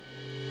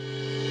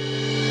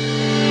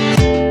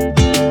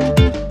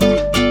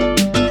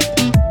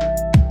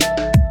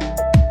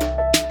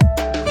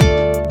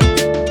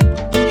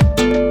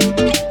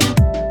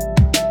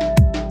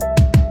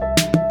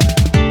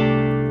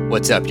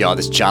up, y'all?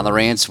 This is John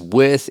Lawrence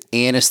with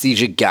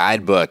Anesthesia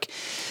Guidebook.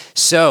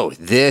 So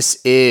this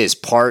is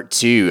part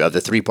 2 of the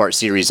 3-part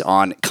series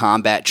on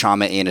combat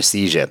trauma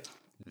anesthesia.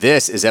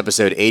 This is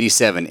episode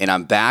 87, and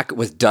I'm back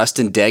with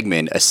Dustin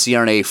Degman, a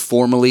CRNA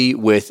formerly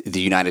with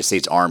the United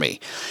States Army.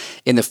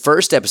 In the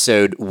first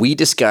episode, we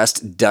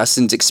discussed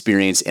Dustin's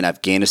experience in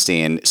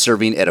Afghanistan,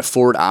 serving at a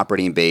forward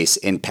operating base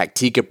in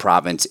Paktika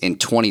province in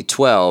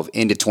 2012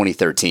 into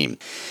 2013.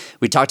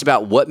 We talked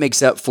about what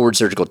makes up forward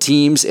surgical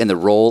teams and the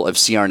role of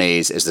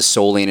CRNAs as the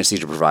sole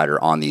anesthesia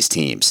provider on these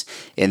teams.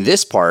 In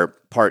this part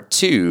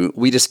 2,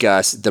 we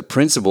discuss the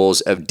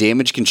principles of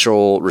damage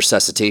control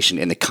resuscitation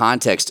in the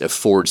context of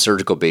forward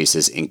surgical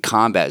bases in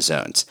combat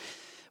zones.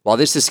 While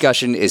this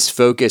discussion is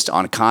focused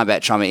on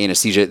combat trauma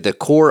anesthesia, the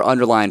core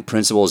underlying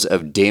principles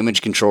of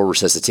damage control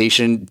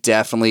resuscitation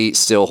definitely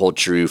still hold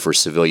true for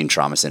civilian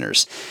trauma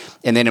centers.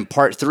 And then in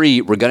part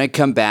 3, we're going to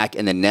come back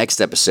in the next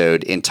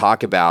episode and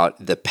talk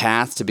about the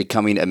path to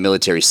becoming a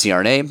military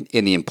CRNA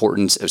and the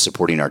importance of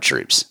supporting our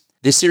troops.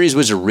 This series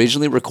was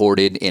originally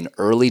recorded in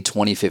early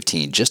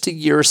 2015, just a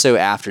year or so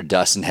after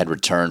Dustin had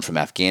returned from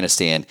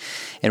Afghanistan,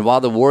 and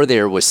while the war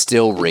there was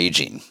still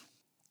raging.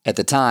 At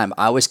the time,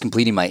 I was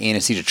completing my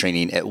anesthesia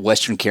training at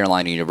Western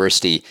Carolina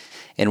University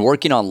and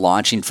working on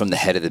Launching from the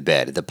Head of the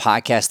Bed, the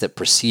podcast that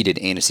preceded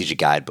Anesthesia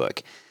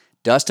Guidebook.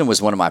 Dustin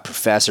was one of my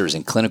professors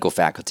in clinical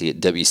faculty at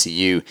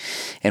WCU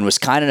and was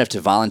kind enough to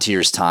volunteer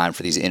his time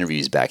for these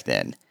interviews back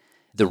then.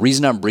 The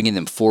reason I'm bringing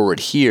them forward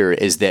here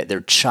is that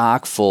they're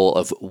chock full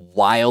of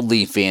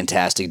wildly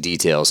fantastic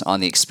details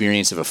on the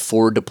experience of a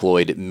forward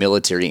deployed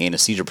military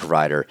anesthesia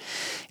provider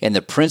and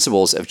the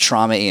principles of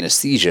trauma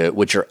anesthesia,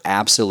 which are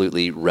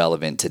absolutely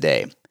relevant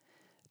today.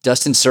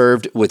 Dustin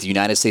served with the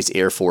United States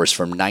Air Force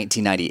from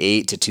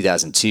 1998 to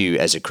 2002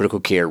 as a critical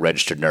care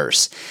registered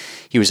nurse.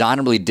 He was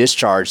honorably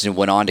discharged and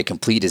went on to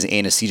complete his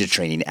anesthesia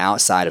training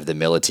outside of the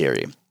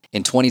military.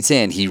 In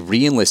 2010, he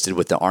re-enlisted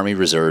with the Army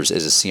Reserves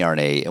as a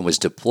CRNA and was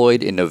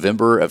deployed in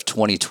November of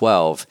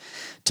 2012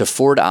 to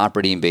Forward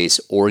Operating Base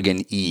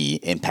Oregon E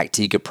in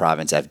Paktika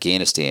Province,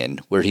 Afghanistan,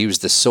 where he was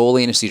the sole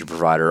anesthesia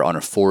provider on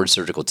a forward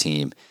surgical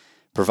team,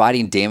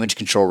 providing damage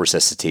control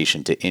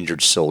resuscitation to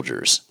injured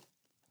soldiers.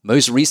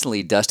 Most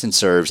recently, Dustin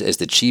serves as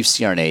the chief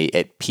CRNA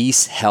at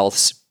Peace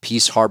Health's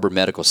Peace Harbor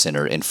Medical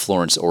Center in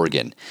Florence,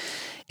 Oregon.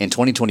 In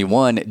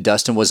 2021,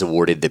 Dustin was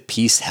awarded the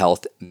Peace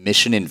Health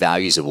Mission and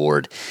Values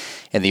Award,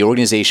 and the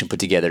organization put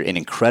together an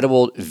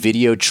incredible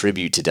video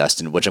tribute to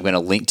Dustin, which I'm going to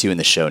link to in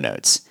the show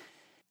notes.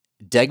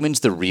 Degman's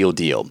the real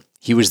deal.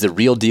 He was the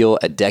real deal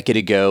a decade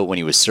ago when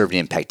he was serving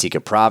in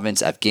Paktika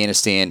Province,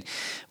 Afghanistan,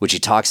 which he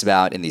talks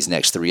about in these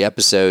next 3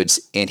 episodes,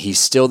 and he's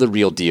still the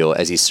real deal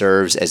as he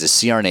serves as a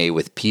CRNA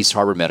with Peace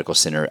Harbor Medical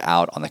Center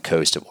out on the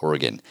coast of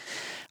Oregon.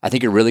 I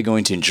think you're really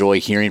going to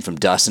enjoy hearing from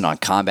Dustin on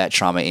combat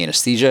trauma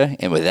anesthesia,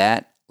 and with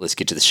that, let's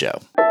get to the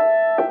show.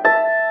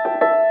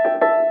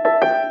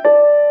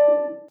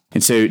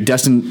 And so,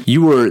 Dustin,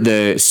 you were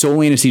the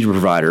sole anesthesia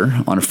provider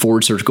on a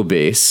forward surgical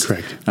base.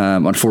 Correct.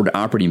 On a forward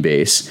operating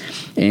base.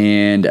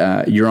 And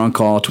you're on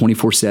call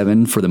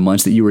 24/7 for the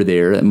months that you were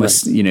there. It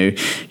must, right.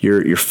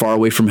 You're far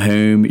away from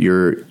home.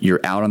 You're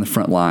out on the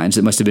front lines.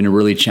 It must have been a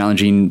really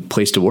challenging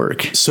place to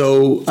work.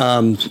 So,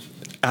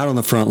 out on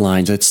the front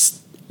lines, that's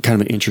kind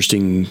of an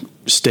interesting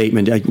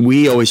statement.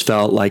 We always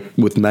felt like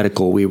with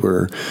medical, we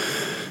were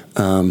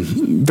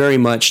very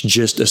much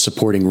just a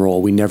supporting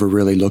role. We never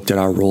really looked at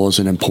our role as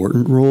an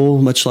important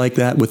role, much like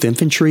that with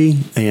infantry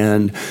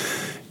and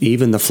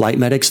even the flight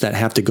medics that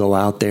have to go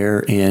out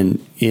there and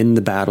in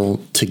the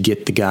battle to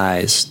get the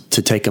guys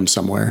to take them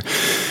somewhere.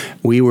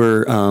 We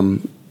were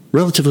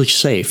relatively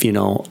safe,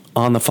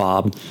 on the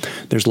FOB.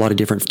 There's a lot of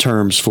different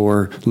terms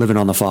for living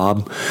on the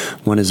FOB.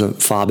 One is a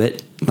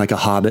FOBIT, like a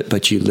hobbit,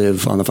 but you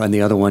live on the FOB, and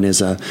the other one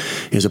is a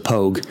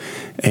POG,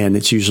 and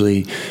it's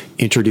usually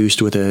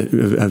introduced with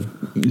a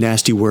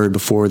nasty word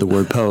before the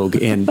word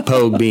POG, and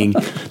POG being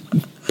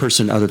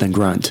person other than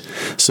grunt.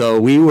 So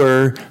we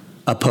were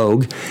a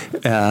POG,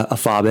 a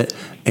FOBIT,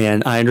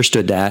 and I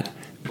understood that.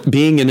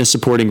 Being in a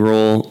supporting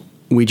role,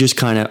 we just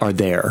kind of are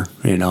there,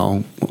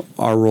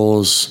 Our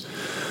roles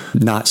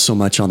not so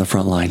much on the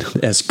front line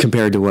as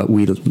compared to what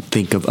we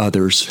think of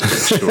others.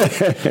 Sure.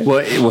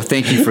 Well,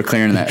 thank you for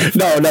clearing that.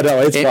 No,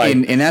 it's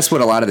fine. And that's what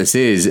a lot of this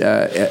is,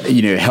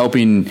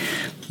 helping,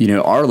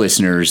 our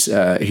listeners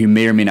who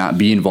may or may not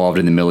be involved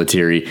in the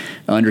military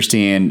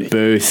understand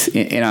both.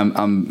 And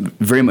I'm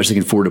very much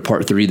looking forward to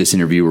part 3 of this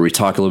interview where we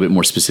talk a little bit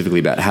more specifically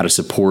about how to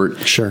support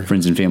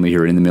friends and family who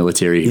are in the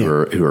military, who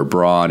are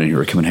abroad and who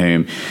are coming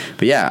home.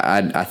 But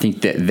I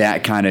think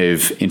that kind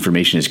of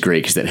information is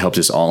great because that helps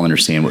us all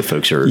understand what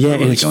folks are. Yeah,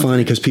 and it's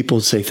funny because people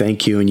say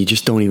thank you and you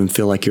just don't even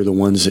feel like you're the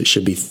ones that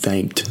should be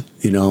thanked.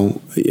 You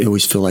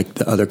always feel like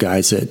the other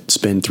guys that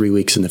spend 3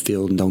 weeks in the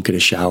field and don't get a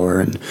shower.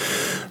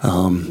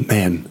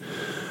 And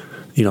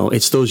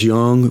it's those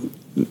young,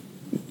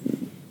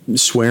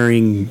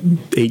 swearing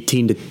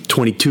 18 to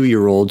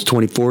 22-year-olds,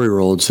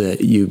 24-year-olds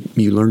that you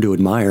learn to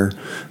admire.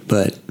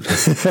 But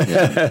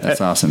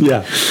That's awesome.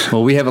 Yeah.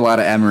 Well, we have a lot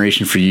of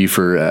admiration for you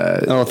for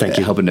thank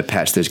you. helping to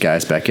patch those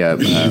guys back up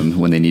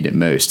when they need it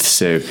most.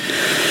 So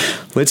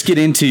let's get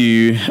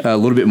into a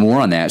little bit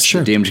more on that.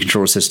 Sure. So damage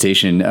control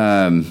resuscitation.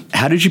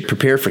 How did you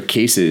prepare for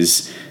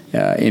cases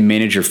and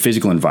manage your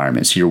physical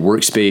environment? So your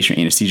workspace, your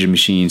anesthesia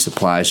machine,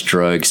 supplies,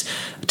 drugs.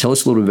 Tell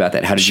us a little bit about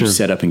that. How did you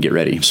set up and get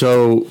ready?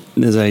 So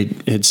as I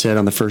had said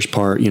on the first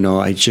part,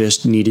 I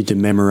just needed to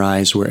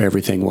memorize where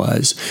everything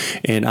was.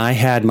 And I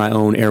had my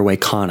own airway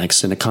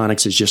conics, and a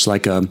conics is just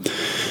like a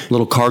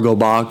little cargo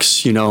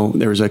box.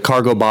 There was a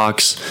cargo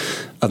box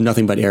of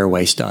nothing but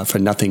airway stuff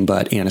and nothing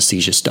but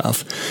anesthesia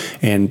stuff.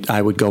 And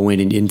I would go in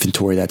and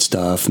inventory that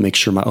stuff, make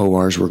sure my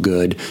ORs were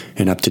good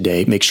and up to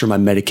date, make sure my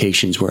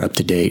medications were up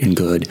to date and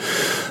good.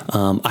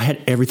 I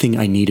had everything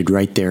I needed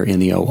right there in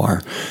the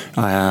OR.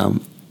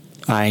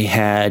 I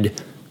had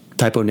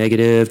type O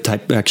negative,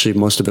 actually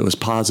most of it was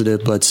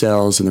positive blood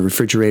cells in the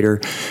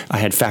refrigerator. I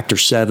had factor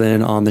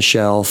 7 on the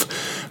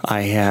shelf.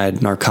 I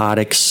had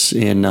narcotics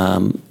in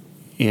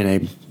a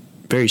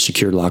very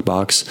secured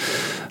lockbox.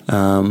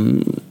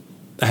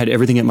 I had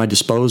everything at my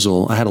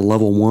disposal. I had a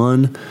level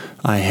 1.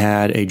 I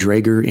had a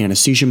Draeger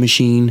anesthesia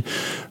machine.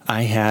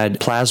 I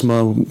had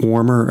plasma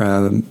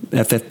warmer,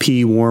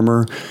 FFP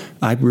warmer.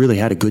 I really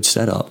had a good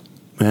setup.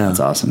 Yeah. That's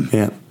awesome.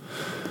 Yeah.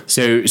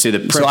 So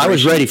I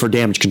was ready for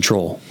damage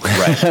control.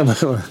 Right.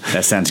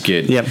 That sounds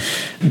good. Yep.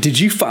 Did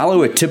you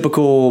follow a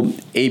typical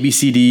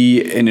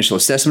ABCD initial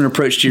assessment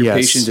approach to your Yes.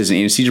 patients as an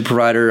anesthesia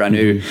provider? I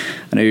know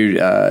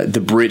the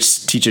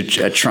Brits teach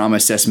a trauma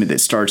assessment that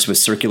starts with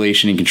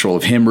circulation and control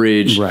of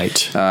hemorrhage.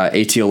 Right.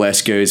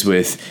 ATLS goes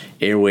with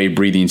airway,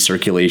 breathing,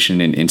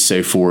 circulation, and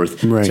so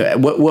forth. Right. So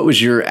what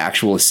was your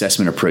actual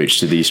assessment approach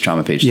to these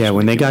trauma patients? Yeah,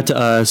 when they got to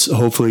us,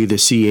 hopefully the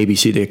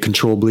CABC, the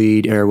control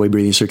bleed, airway,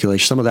 breathing,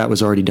 circulation, some of that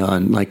was already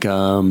done. Like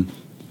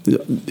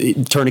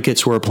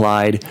tourniquets were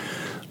applied.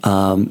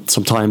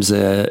 Sometimes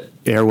the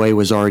airway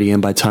was already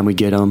in by the time we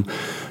get them.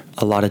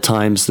 A lot of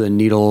times the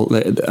needle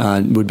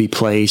would be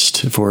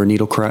placed for a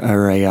needle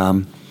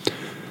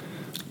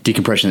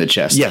decompression of the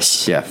chest.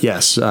 Yes. Yeah.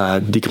 Yes.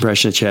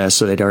 Decompression of the chest.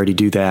 So they'd already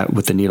do that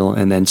with the needle.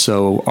 And then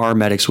so our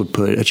medics would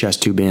put a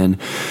chest tube in.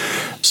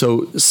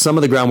 So some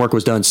of the groundwork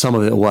was done. Some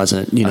of it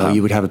wasn't.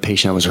 You would have a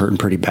patient that was hurting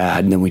pretty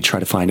bad, and then we'd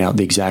try to find out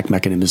the exact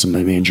mechanism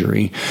of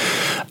injury.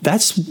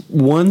 That's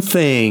one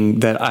thing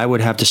that I would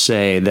have to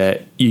say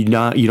that you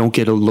don't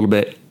get a little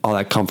bit all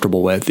that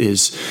comfortable with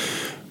is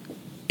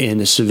in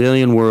the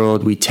civilian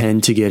world, we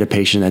tend to get a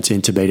patient that's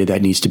intubated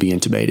that needs to be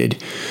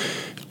intubated.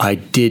 I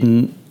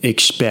didn't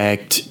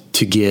expect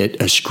to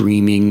get a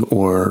screaming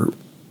or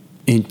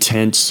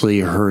intensely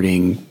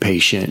hurting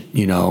patient,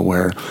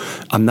 where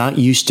I'm not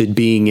used to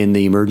being in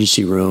the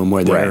emergency room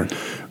where they're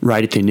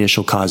right at the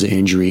initial cause of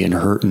injury and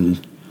hurting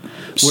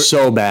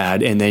so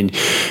bad. And then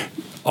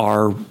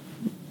our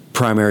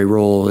primary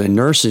role in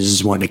nurses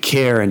is wanting to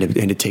care and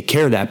to take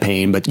care of that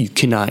pain, but you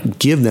cannot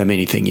give them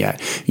anything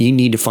yet. You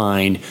need to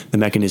find the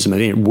mechanism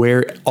of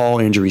where all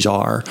injuries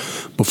are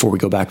before we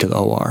go back to the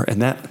OR.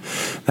 And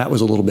that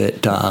was a little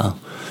bit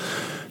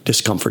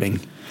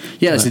discomforting.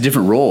 Yeah, it's a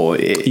different role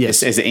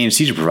Yes. as an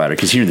anesthesia provider,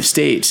 because here in the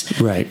States,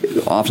 Right.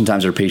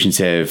 oftentimes our patients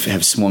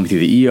have swung through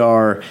the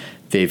ER.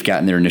 They've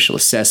gotten their initial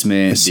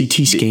assessment. A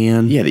CT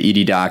scan. The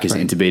ED doc has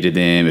intubated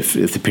them if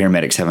the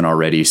paramedics haven't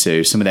already.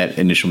 So some of that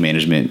initial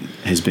management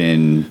has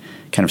been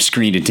kind of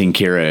screened and taken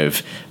care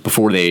of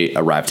before they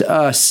arrive to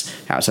us.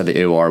 Outside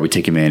the OR, we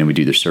take them in and we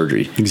do their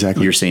surgery.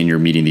 Exactly. You're saying you're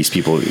meeting these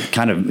people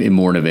kind of in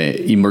more of an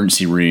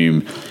emergency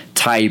room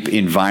type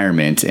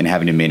environment and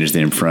having to manage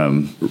them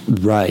from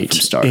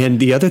start. And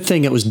the other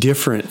thing that was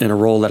different in a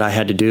role that I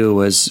had to do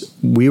was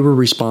we were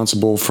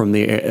responsible from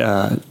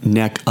the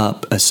neck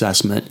up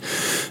assessment.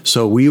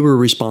 So we were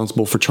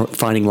responsible for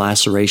finding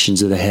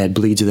lacerations of the head,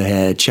 bleeds of the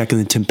head, checking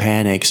the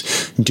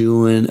tympanics,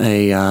 doing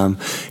a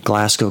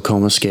Glasgow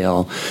coma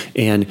scale.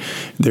 And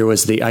there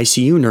was the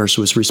ICU nurse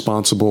was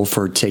responsible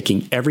for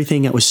taking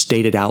everything that was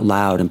stated out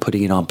loud and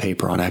putting it on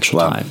paper on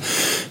actual time.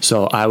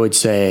 So I would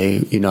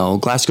say,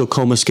 Glasgow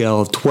coma scale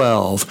of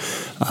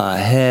 12,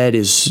 head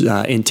is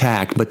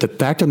intact. But the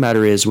fact of the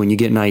matter is when you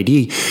get an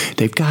ID,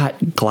 they've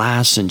got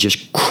glass and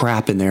just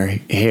crap in their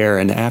hair,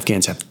 and the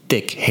Afghans have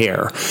thick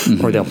hair,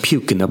 or they'll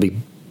puke and they'll be,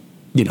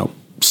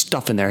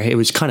 stuff in there. It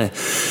was kind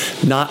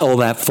of not all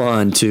that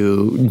fun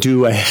to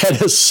do a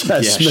head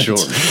assessment. Yeah, sure.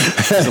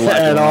 There's a lot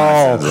at going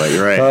all. on, like,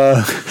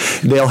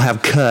 right. They'll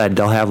have CUD.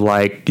 They'll have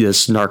like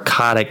this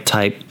narcotic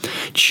type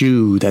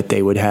chew that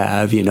they would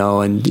have,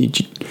 and you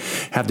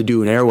have to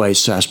do an airway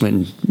assessment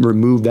and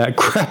remove that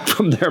crap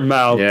from their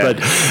mouth. Yeah. But,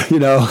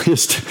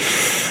 just...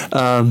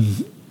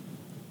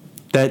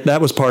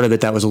 That was part of it.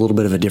 That was a little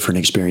bit of a different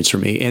experience for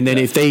me. And then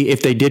if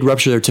they did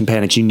rupture their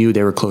tympanics, you knew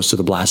they were close to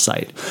the blast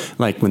site.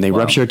 Like when they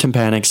rupture their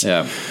tympanics,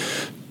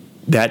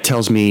 that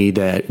tells me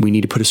that we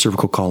need to put a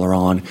cervical collar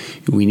on.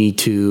 We need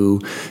to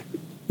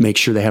make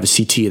sure they have a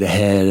CT of the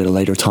head at a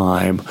later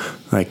time.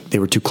 Like they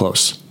were too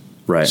close.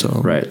 Right. So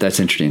right. That's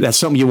interesting. That's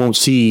something you won't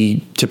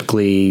see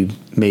typically,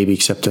 maybe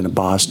except in a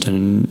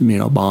Boston,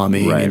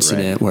 bombing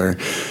incident where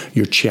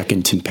you're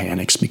checking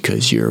tympanics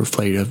because you're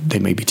afraid they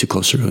may be too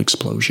close to an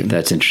explosion.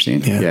 That's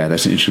interesting. Yeah,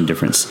 that's an interesting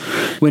difference.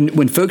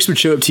 When folks would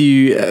show up to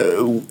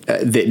you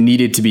that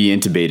needed to be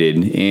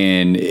intubated,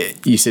 and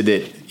you said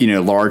that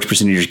large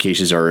percentage of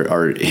cases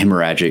are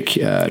hemorrhagic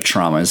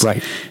traumas.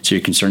 Right. So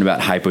you're concerned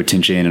about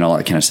hypotension and all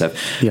that kind of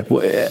stuff.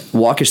 Yep.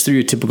 Walk us through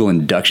a typical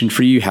induction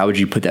for you. How would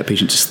you put that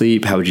patient to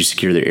sleep? How would you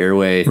secure their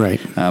airway? Right.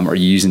 Are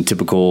you using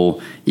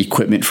typical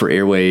equipment for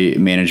airway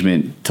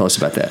management? Tell us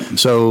about that.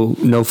 So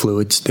no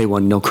fluids. They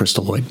want no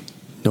crystalloid.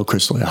 No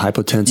crystalloid.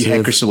 Hypotensive. You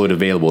had crystalloid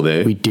available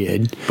though. We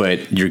did.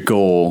 But your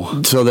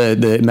goal. So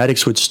the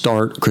medics would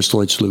start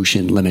crystalloid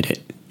solution, limit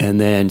it. And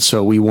then,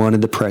 so we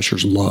wanted the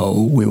pressures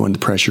low. We wanted the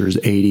pressures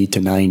 80 to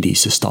 90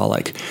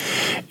 systolic.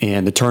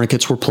 And the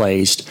tourniquets were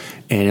placed,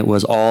 and it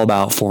was all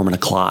about forming a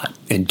clot.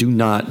 And do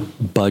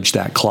not budge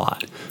that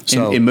clot.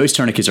 So and most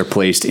tourniquets are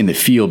placed in the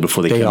field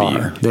before they come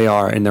to you. They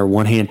are, and they're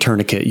one-hand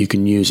tourniquet you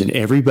can use. And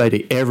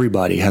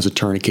everybody has a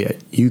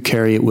tourniquet. You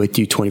carry it with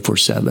you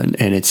 24/7,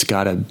 and it's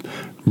got a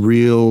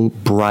real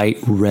bright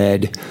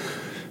red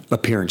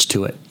appearance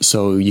to it.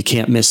 So you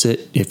can't miss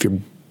it. If your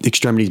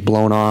extremity's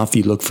blown off,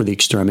 you look for the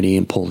extremity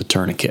and pull the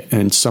tourniquet.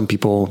 And some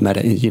people,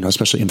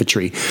 especially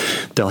infantry,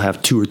 they'll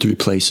have 2 or 3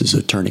 places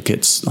of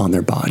tourniquets on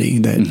their body,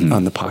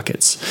 on the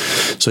pockets.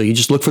 So you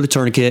just look for the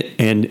tourniquet,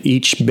 and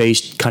each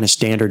base kind of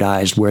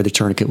standardized where the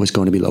tourniquet was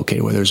going to be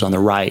located, whether it's on the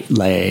right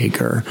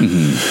leg or.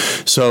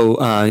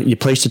 So you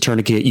place the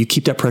tourniquet, you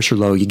keep that pressure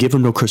low, you give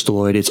them no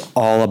crystalloid. It's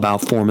all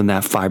about forming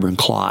that fibrin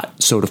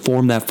clot. So to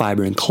form that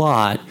fibrin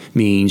clot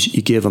means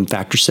you give them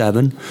factor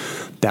 7.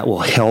 That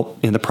will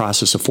help in the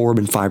process of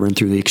forming fibrin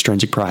through the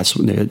extrinsic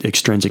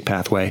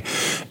pathway,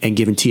 and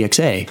given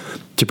TXA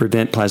to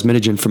prevent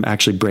plasminogen from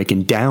actually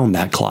breaking down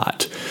that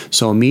clot.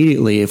 So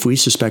immediately, if we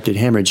suspected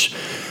hemorrhage,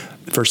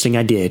 the first thing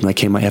I did when I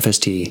came to my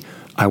FST,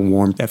 I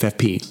warmed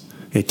FFP.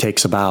 It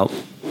takes about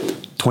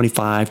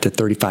 25 to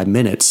 35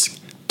 minutes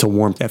to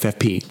warm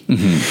FFP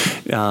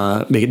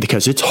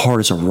because it's hard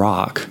as a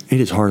rock. It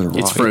is hard as a rock.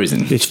 It's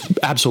frozen. It's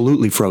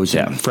absolutely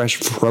frozen, fresh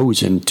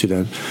frozen to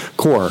the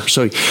core.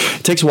 So it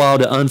takes a while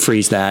to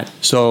unfreeze that.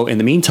 So in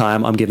the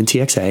meantime, I'm giving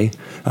TXA,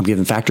 I'm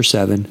giving factor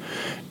 7,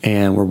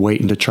 and we're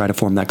waiting to try to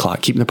form that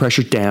clot, keeping the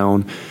pressure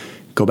down,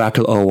 go back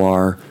to the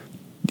OR,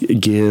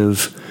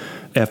 give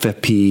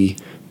FFP,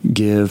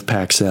 give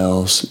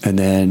Paxels, and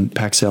then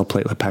Paxel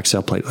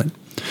platelet.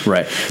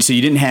 Right. So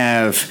you didn't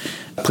have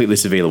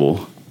platelets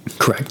available.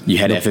 Correct. You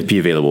had FFP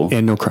available.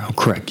 And no cryo.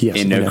 Correct. Yes.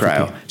 And no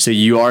cryo. FFP. So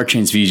you are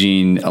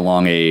transfusing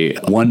along a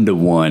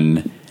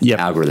 1-to-1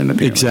 algorithm,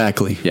 apparently.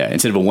 Exactly. Yeah.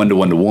 Instead of a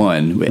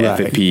 1-to-1-to-1 with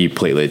FFP,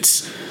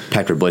 platelets,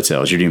 packed red blood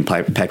cells, you're doing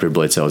packed red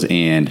blood cells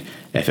and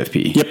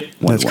FFP. Yep.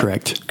 That's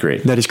correct.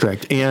 Great. That is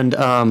correct. And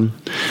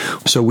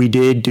so we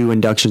did do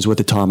inductions with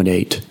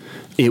etomidate.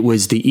 It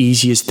was the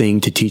easiest thing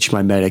to teach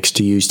my medics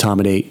to use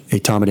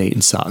etomidate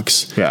and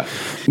socks. Yeah.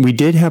 We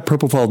did have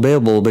propofol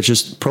available, but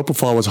just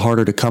propofol was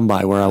harder to come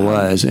by where I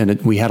was, and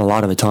we had a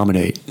lot of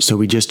etomidate. So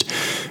we just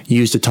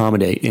used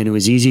etomidate, and it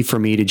was easy for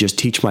me to just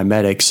teach my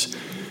medics,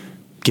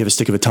 give a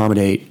stick of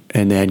etomidate,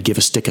 and then give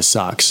a stick of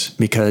socks,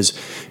 because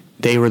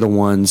they were the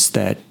ones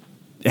that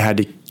had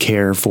to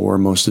care for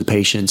most of the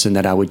patients and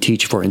that I would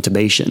teach for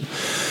intubation.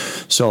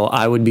 So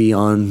I would be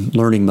on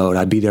learning mode.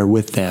 I'd be there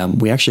with them.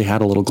 We actually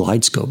had a little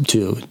glide scope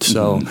too.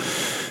 So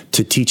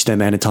to teach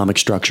them anatomic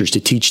structures, to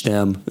teach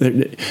them,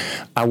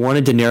 I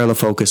wanted to narrow the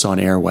focus on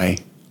airway.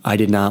 I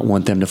did not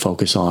want them to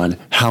focus on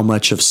how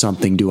much of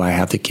something do I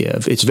have to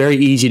give. It's very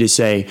easy to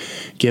say,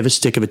 give a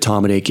stick of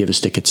etomidate, give a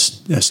stick of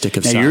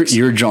socks. Now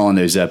you're drawing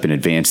those up in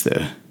advance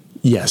though.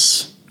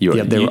 Yes.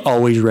 They were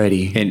always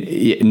ready.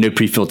 And no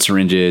pre-filled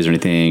syringes or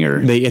anything? Or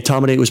the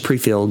etomidate was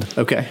pre-filled.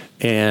 Okay.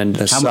 And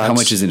the how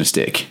much is in a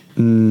stick?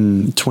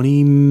 20 milligrams?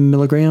 20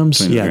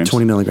 milligrams. Yeah,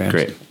 20 milligrams.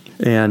 Great.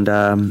 And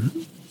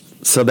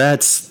so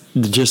that's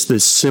just the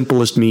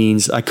simplest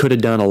means. I could have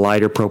done a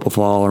lighter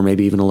propofol or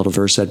maybe even a little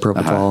Versed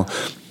propofol,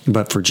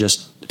 but for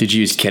just... Did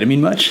you use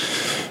ketamine much?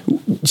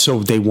 So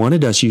they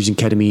wanted us using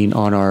ketamine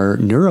on our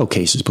neuro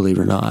cases, believe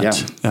it or not,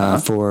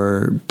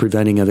 for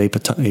preventing of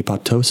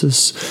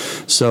apoptosis,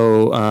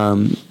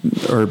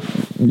 or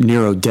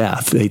neuro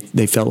death.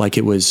 They felt like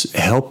it was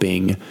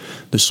helping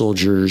the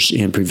soldiers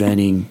in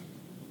preventing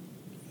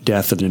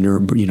death of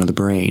the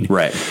brain.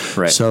 Right.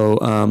 So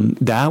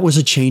that was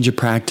a change of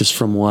practice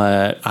from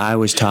what I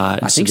was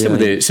taught. I think some of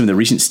the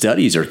recent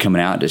studies are coming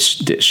out that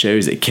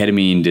shows that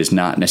ketamine does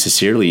not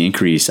necessarily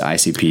increase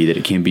ICP, that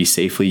it can be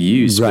safely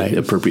used with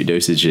appropriate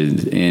dosage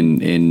in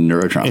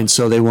neurotrauma. And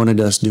so they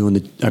wanted us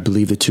doing I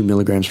believe the 2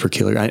 milligrams per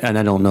kilogram, and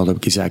I don't know the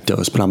exact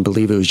dose, but I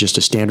believe it was just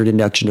a standard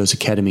induction dose of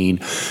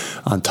ketamine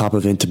on top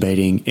of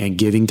intubating and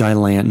giving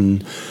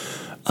Dilantin.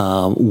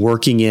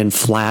 Working in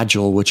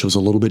Flagyl, which was a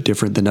little bit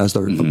different than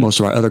most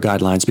of our other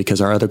guidelines,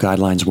 because our other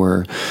guidelines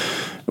were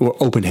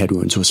open head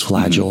wounds was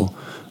Flagyl.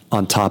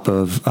 on top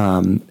of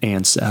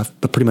Ancef,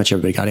 but pretty much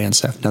everybody got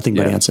Ancef, nothing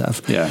but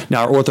Ancef. Yeah.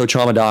 Now, our ortho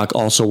trauma doc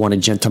also wanted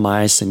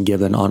gentamicin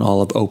given on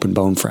all of open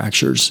bone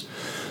fractures.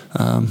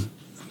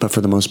 But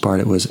for the most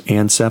part, it was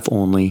Ancef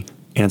only,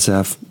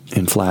 Ancef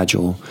and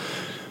Flagyl,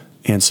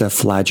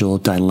 Ancef, Flagyl,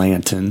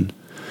 Dilantin.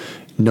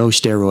 No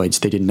steroids.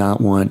 They did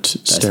not want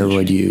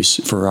steroid use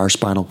for our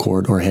spinal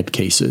cord or head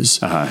cases.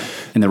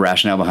 And the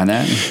rationale behind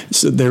that?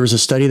 So there was a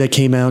study that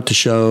came out to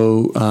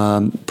show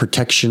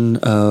protection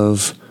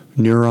of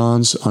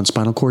neurons on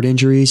spinal cord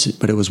injuries,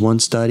 but it was one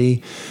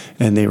study,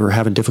 and they were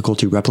having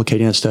difficulty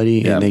replicating that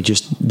study, and they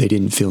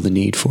didn't feel the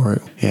need for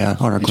it. Yeah,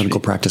 on our clinical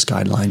practice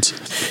guidelines.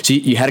 So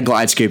you had a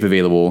GlideScope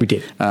available. We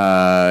did.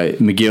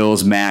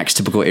 McGill's, Max,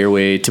 typical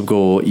airway,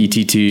 typical ET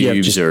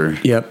tubes,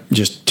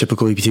 just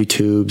typical ET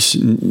tubes.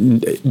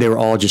 They were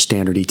all just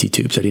standard ET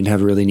tubes. I didn't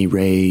have really any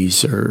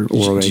rays or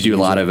oral. Did you do a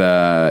lot of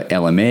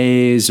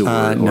LMAs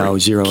or no,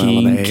 zero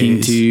King, LMAs.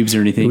 King tubes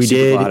or anything? We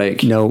did.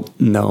 Robotic?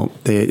 No.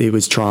 It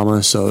was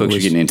trauma, so folks are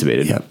getting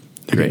intubated. Yep,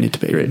 they're getting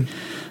intubated. Great.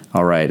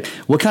 All right.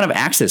 What kind of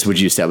access would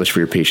you establish for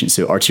your patients?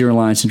 So arterial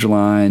lines, central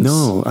lines?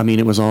 No, I mean,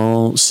 it was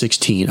all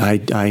 16.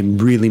 I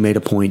really made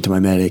a point to my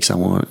medics. I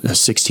want a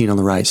 16 on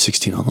the right,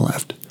 16 on the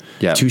left.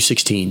 Yeah. 2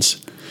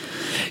 16s.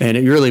 And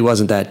it really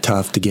wasn't that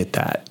tough to get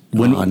that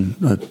on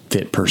a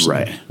fit person.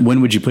 Right.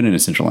 When would you put in a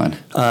central line?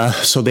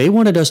 So they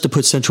wanted us to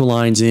put central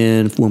lines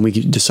in when we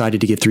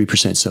decided to get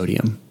 3%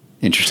 sodium.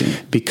 Interesting.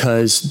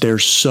 Because they're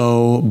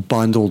so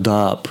bundled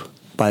up.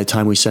 By the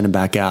time we sent them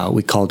back out,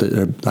 we called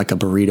it like a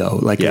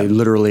burrito. Like they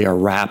literally are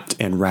wrapped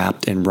and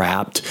wrapped and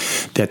wrapped.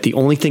 That the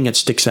only thing that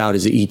sticks out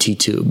is the ET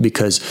tube,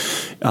 because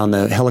on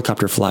the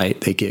helicopter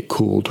flight, they get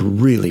cooled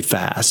really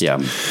fast. Yeah.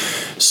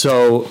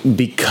 So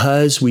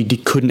because we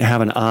couldn't have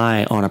an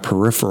eye on a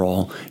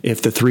peripheral,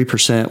 if the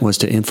 3% was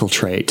to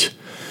infiltrate,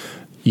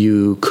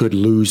 you could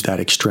lose that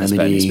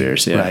extremity.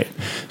 That's bad, right.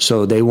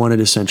 So they wanted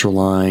a central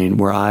line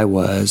where I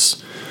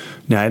was.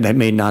 Now, that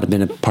may not have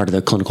been a part of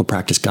the clinical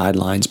practice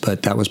guidelines,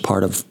 but that was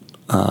part of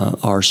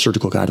our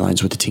surgical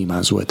guidelines with the team I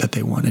was with that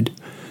they wanted.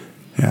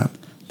 Yeah.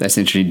 That's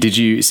interesting. Did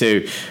you,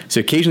 so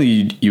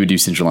occasionally you would do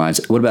central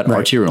lines. What about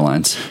arterial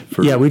lines?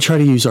 We try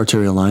to use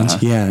arterial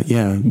lines.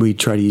 Yeah. We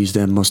try to use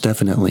them most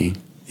definitely.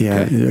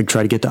 Yeah. Okay.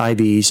 Try to get the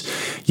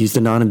IVs, use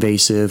the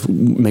non-invasive,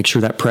 make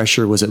sure that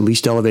pressure was at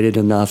least elevated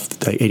enough,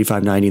 the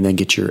 85, 90, and then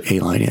get your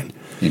A-line in.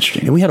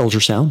 Interesting. And we had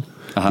ultrasound.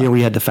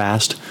 We had the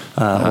fast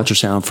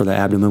ultrasound for the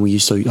abdomen. We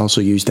also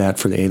used that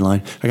for the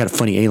A-line. I got a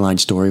funny A-line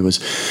story.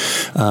 Was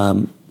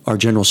our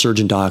general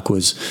surgeon doc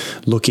was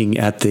looking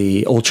at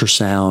the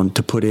ultrasound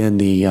to put in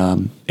the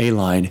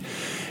A-line,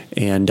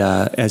 and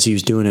as he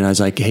was doing it, I was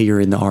like, "Hey, you're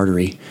in the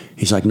artery."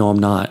 He's like, "No, I'm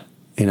not."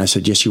 And I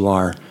said, "Yes, you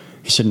are."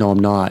 He said, "No, I'm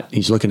not."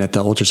 He's looking at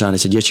the ultrasound. I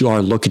said, "Yes, you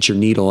are. Look at your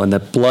needle." And the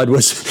blood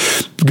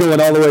was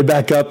going all the way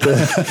back up. He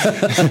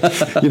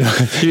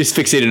was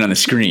fixated on the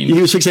screen.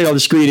 He was fixated on the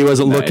screen. He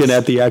wasn't looking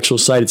at the actual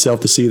site itself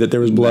to see that there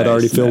was blood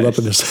already filled up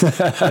in this.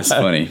 That's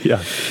funny.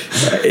 Yeah.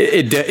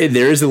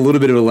 There is a little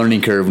bit of a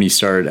learning curve when you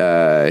start,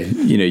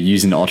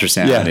 using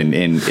ultrasound, and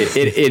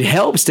it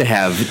helps to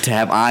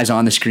have eyes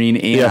on the screen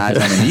and eyes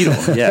on the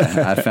needle.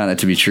 Yeah, I found that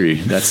to be true.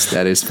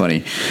 That is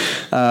funny.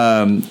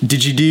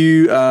 Did you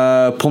do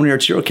pulmonary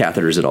arterial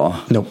catheters at all?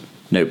 Nope.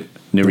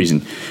 No reason.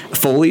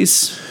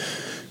 Foley's?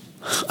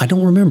 I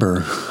don't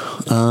remember.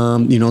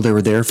 They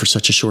were there for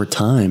such a short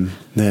time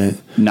that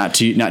not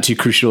too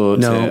crucial.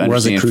 No, it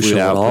wasn't crucial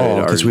at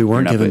all because we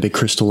weren't given big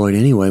crystalloid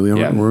anyway. We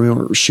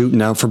weren't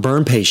shooting out for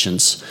burn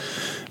patients,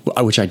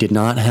 which I did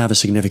not have a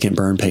significant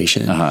burn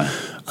patient.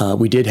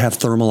 We did have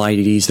thermal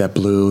IEDs that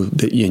blew.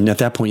 And at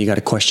that point, you got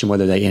to question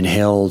whether they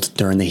inhaled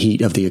during the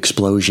heat of the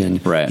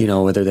explosion. Right.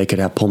 Whether they could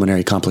have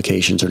pulmonary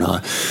complications or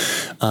not.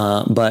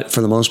 But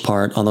for the most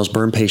part, on those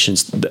burn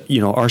patients,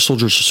 our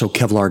soldiers are so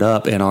Kevlared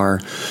up, and our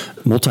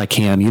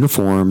multicam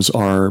uniforms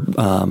are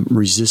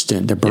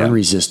resistant. They're burn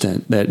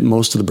resistant. That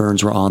most of the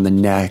burns were on the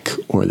neck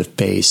or the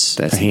face,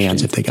 the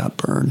hands if they got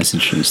burned. That's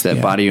interesting. So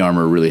that body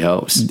armor really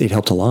helps. It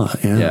helped a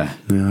lot. Yeah.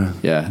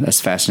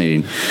 That's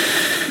fascinating.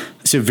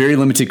 So very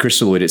limited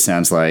crystalloid, it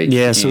sounds like.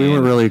 Yeah, so we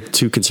weren't really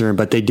too concerned,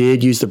 but they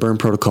did use the burn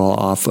protocol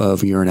off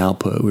of urine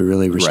output. We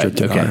really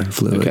restricted our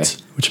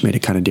fluids, which made it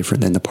kind of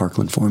different than the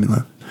Parkland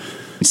formula.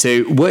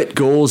 So what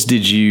goals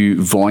did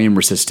you volume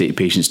resuscitate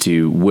patients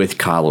to with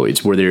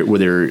colloids? Were there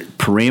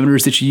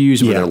parameters that you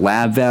used? Were there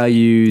lab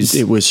values?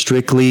 It was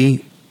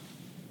strictly,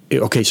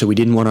 so we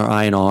didn't want our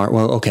INR.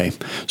 Well, okay.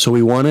 So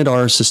we wanted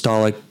our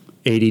systolic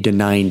 80 to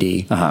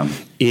 90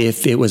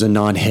 if it was a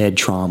non-head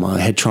trauma.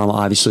 Head trauma,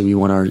 obviously, we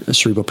want our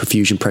cerebral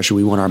perfusion pressure.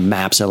 We want our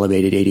MAPS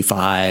elevated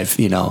 85,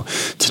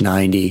 to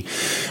 90.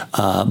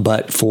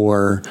 But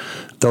for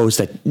those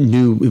that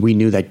we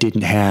knew that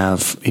didn't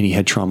have any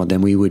head trauma,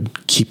 then we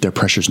would keep their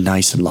pressures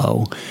nice and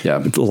low.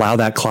 Yeah. Allow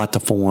that clot to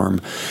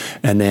form,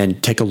 and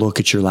then take a look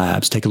at your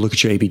labs. Take a look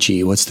at your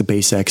ABG. What's the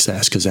base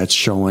excess? Because that's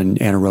showing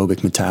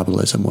anaerobic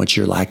metabolism. What's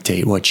your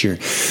lactate? What's your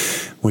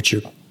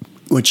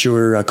what's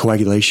your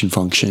coagulation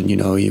function? You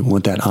know, you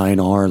want that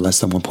INR less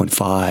than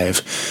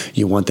 1.5.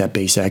 You want that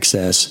base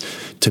excess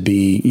to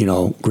be, you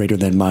know, greater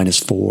than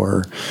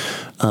 -4.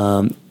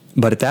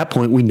 But at that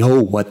point, we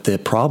know what the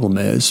problem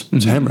is.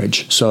 It's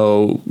hemorrhage.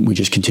 So we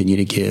just continue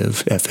to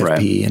give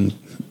FFP and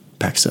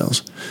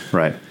Paxils.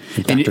 Right.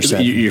 And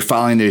you're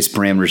following those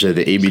parameters of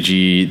the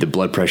ABG, the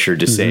blood pressure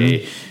to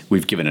say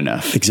we've given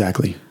enough.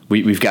 Exactly.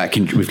 We've got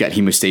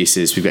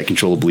hemostasis, we've got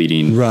control of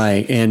bleeding.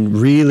 Right. And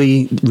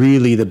really,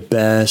 really the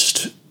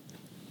best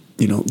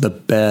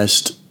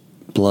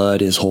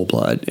blood is whole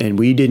blood. And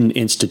we didn't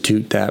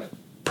institute that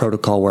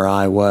protocol where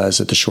I was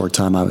at the short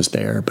time I was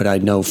there, but I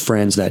know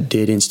friends that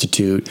did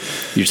institute.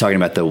 You're talking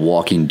about the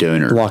walking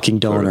donor.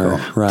 Protocol.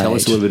 Right. Tell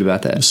us a little bit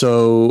about that.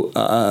 So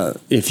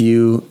if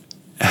you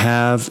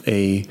have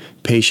a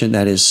patient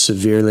that is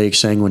severely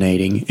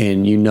exsanguinating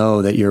and you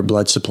know that your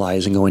blood supply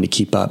isn't going to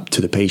keep up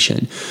to the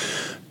patient,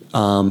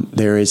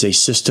 there is a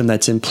system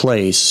that's in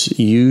place,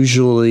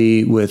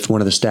 usually with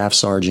one of the staff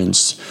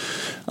sergeants,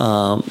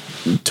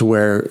 to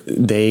where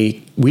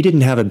we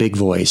didn't have a big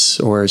voice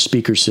or a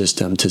speaker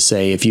system to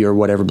say, if you're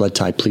whatever blood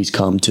type, please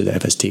come to the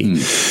FST.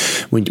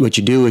 What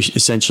you do is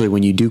essentially,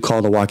 when you do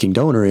call the walking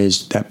donor,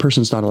 is that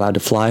person's not allowed to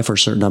fly for a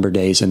certain number of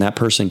days, and that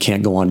person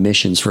can't go on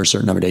missions for a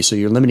certain number of days. So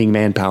you're limiting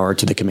manpower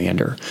to the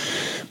commander.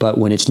 But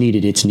when it's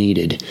needed, it's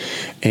needed.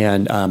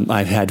 And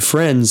I've had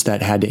friends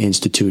that had to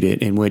institute it,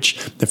 in which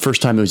the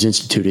first time it was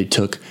instituted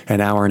took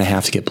an hour and a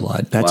half to get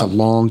blood. That's a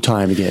long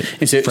time to get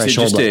fresh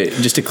whole blood.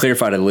 Just to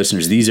clarify to the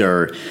listeners, these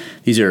are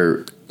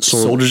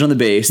soldiers on the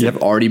base that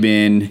have already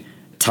been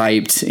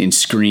typed and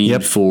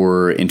screened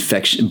for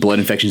blood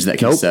infections, that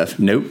kind of stuff.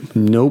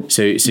 Nope.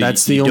 So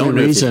that's the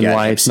only reason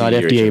why it's not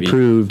FDA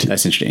approved.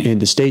 That's interesting. In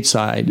the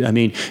stateside. I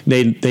mean,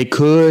 they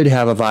could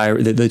have a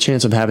virus. The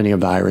chance of having a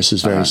virus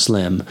is very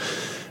slim.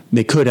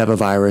 They could have a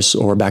virus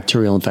or a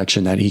bacterial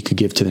infection that he could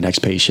give to the next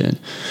patient.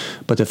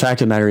 But the fact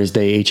of the matter is,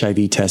 they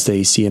HIV test,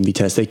 they CMV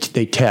test,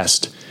 they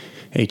test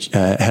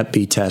Hep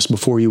B test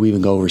before you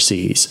even go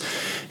overseas.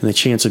 And the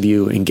chance of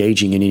you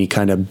engaging in any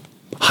kind of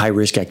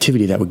high-risk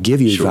activity that would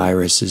give you the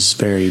virus is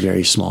very,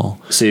 very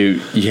small. So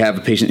you have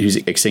a patient who's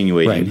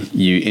extenuating. Right.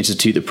 You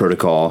institute the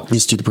protocol.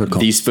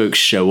 These folks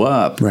show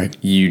up. Right.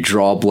 You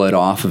draw blood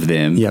off of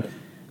them. Yep.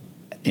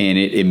 And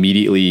it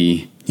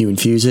immediately... You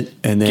infuse it,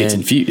 and then gets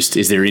infused.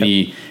 Is there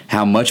any?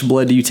 How much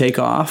blood do you take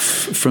off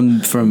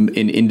from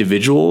an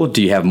individual?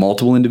 Do you have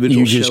multiple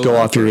individuals? You just go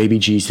off your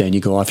ABGs. Then you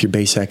go off your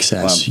base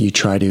excess. Wow. You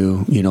try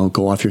to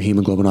go off your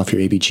hemoglobin, off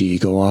your ABG,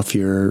 go off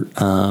your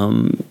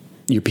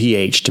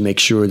pH to make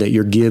sure that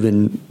you're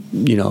given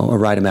a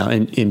right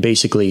amount, and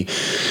basically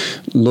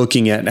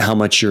looking at how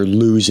much you're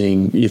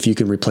losing. If you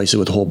can replace it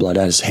with whole blood,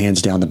 that is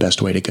hands down the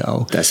best way to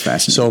go. That's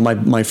fascinating. So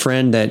my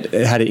friend that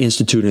had it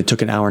instituted, and it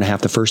took an hour and a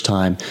half the first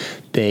time,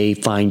 they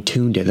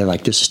fine-tuned it. They're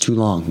like, this is too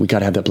long. We got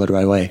to have that blood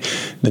right away.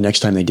 The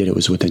next time they did it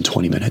was within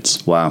 20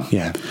 minutes. Wow.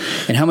 Yeah.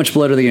 And how much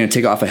blood are they going to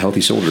take off a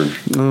healthy soldier?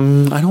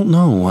 I don't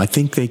know. I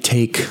think they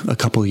take a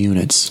couple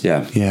units.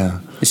 Yeah. Yeah.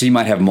 So you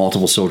might have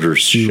multiple soldiers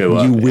show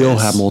up. You will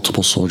have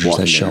multiple soldiers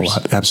that show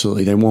up.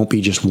 Absolutely. There won't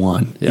be just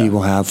one. Yeah. You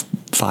will have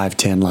 5,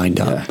 10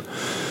 lined up.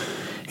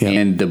 Yeah.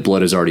 And the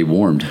blood is already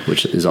warmed,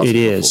 which is also helpful.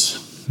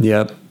 Is.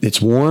 Yep.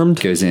 It's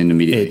warmed. Goes in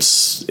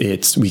immediately.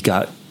 We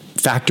got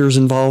factors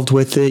involved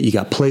with it. You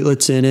got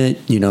platelets in it.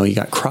 You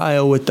got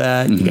cryo with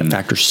that. You got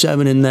factor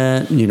 7 in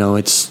that.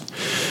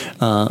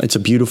 It's a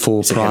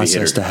beautiful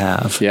process to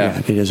have. Yeah,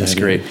 it is. That's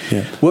great.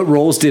 Yeah. What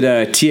roles did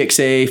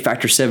TXA,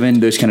 factor 7,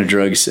 those kind of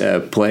drugs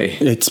play?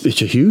 It's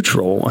a huge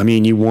role. I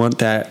mean, you want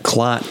that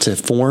clot to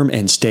form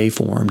and stay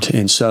formed,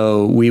 and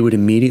so we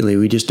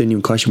just didn't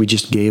even question. We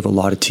just gave a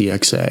lot of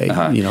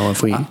TXA.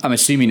 If we, I'm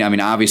assuming. I mean,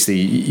 obviously,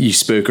 you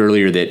spoke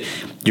earlier that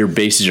your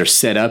bases are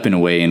set up in a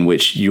way in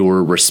which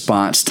your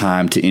response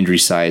time to injury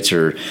sites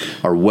are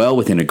well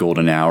within a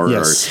golden hour.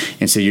 Yes.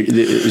 And so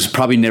there's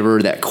probably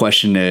never that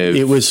question of...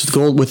 It was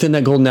within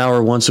that golden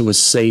hour once it was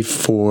safe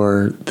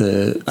for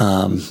the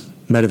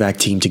medevac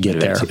team to get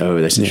there. Oh,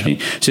 that's interesting.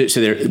 Yeah.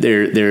 So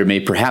there may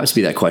perhaps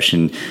be that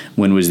question,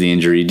 when was the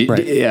injury?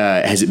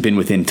 Has it been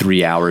within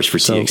 3 hours for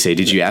TXA?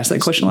 Did you ask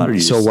that question a lot?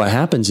 Or what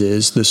happens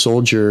is the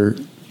soldier...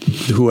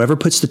 Whoever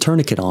puts the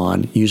tourniquet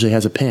on usually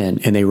has a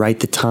pen, and they write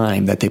the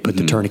time that they put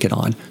the tourniquet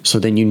on. So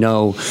then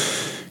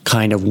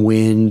kind of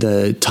when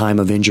the time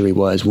of injury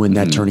was, when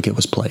that tourniquet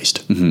was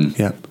placed.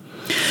 Yep.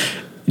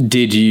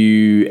 Did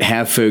you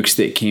have folks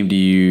that came to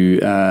you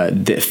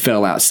that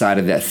fell outside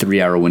of that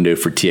 3-hour window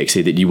for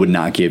TXA that you would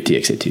not give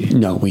TXA to?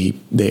 No, we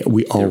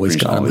always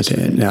got them within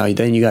it. Now,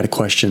 then you got to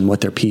question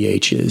what their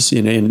pH is.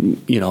 And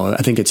I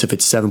think if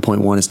it's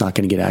 7.1, it's not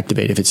going to get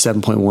activated. If it's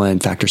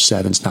 7.1, factor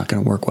 7 is not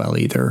going to work well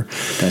either.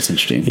 That's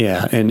interesting.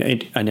 Yeah,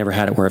 and I never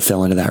had it where it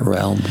fell into that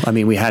realm. I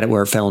mean, we had it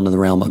where it fell into the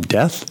realm of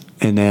death,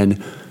 and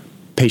then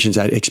patients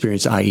that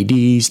experienced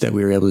IEDs that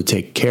we were able to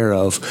take care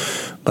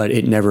of, but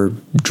it never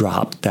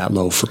dropped that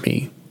low for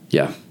me.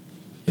 Yeah.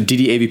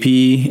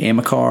 DDAVP,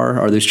 Amicar,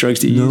 are those drugs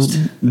that you used?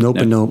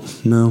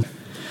 No.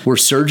 Were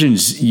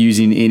surgeons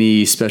using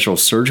any special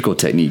surgical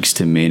techniques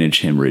to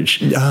manage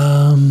hemorrhage?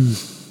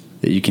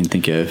 that you can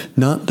think of?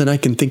 Not that I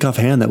can think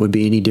offhand that would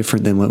be any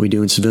different than what we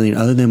do in civilian,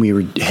 other than we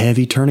were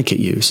heavy tourniquet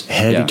use.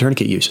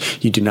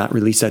 You do not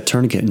release that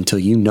tourniquet until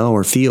you know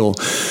or feel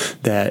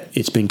that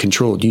it's been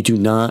controlled. You do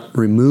not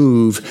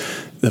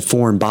remove the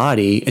foreign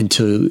body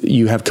until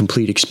you have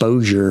complete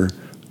exposure,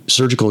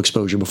 surgical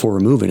exposure, before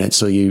removing it,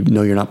 so you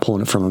know you're not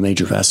pulling it from a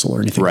major vessel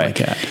or anything like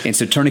that. And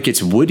so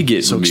tourniquets would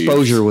get removed.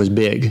 Exposure was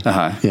big.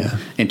 Yeah.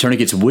 And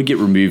tourniquets would get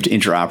removed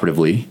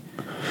intraoperatively.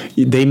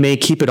 They may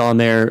keep it on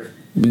there,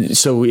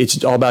 so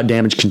it's all about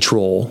damage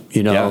control.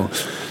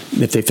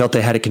 If they felt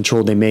they had it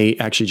controlled, they may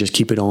actually just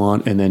keep it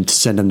on and then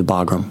send them to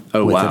Bagram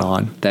with it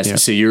on.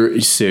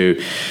 So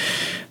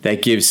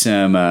that gives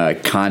some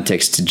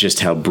context to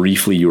just how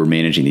briefly you were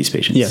managing these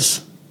patients.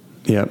 Yes.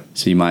 Yep.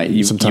 So you might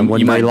do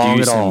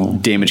some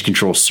damage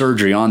control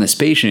surgery on this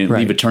patient,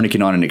 leave a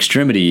tourniquet on an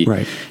extremity,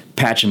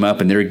 patch them up,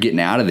 and they're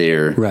getting out of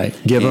there. Right.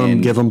 Give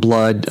them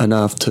blood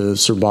enough to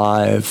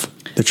survive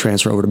the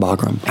transfer over to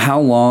Bagram. How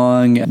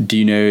long do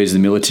you know is the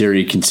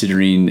military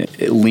considering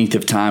length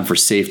of time for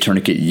safe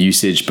tourniquet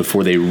usage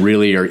before they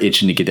really are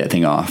itching to get that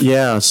thing off?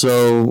 Yeah.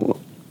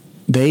 So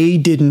they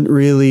didn't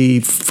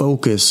really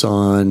focus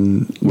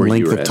on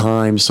length of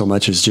time so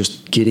much as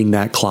just getting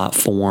that clot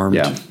formed.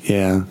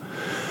 Yeah.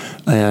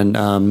 And,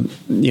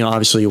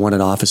 obviously you want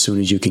it off as soon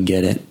as you can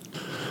get it.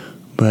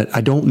 But I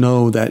don't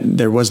know that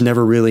there was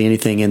never really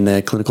anything in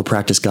the clinical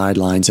practice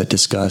guidelines that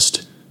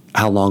discussed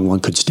how long one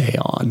could stay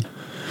on.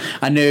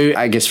 I know,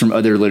 I guess from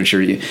other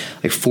literature,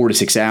 like 4 to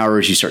 6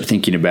 hours, you start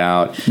thinking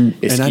about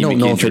ischemic injury. And I don't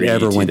know if it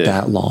ever went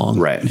that long.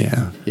 Right.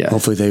 Yeah.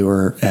 Hopefully they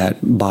were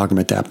at Bagram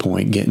at that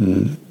point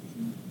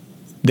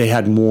they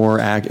had more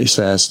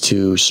access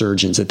to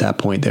surgeons at that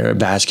point. They're a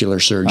vascular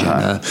surgeon,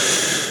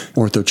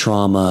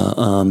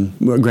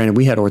 orthotrauma. Granted,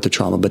 we had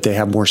orthotrauma, but they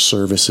have more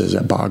services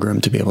at Bagram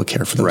to be able to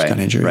care for those kind of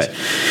injuries. Right.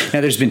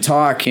 Now, there's been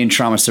talk in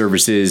trauma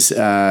services,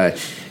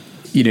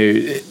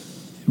 resuscitative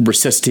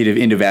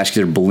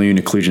endovascular balloon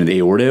occlusion of the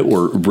aorta,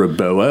 or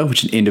REBOA,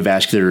 which is an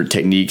endovascular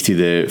technique through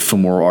the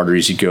femoral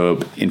arteries. You go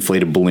up,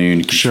 inflate a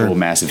balloon, control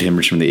massive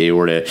hemorrhage from the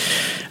aorta.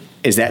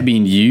 Is that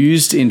being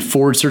used in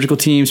forward surgical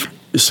teams?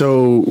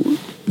 So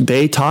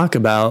they talk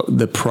about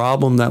the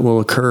problem that will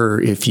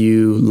occur if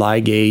you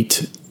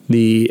ligate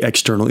the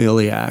external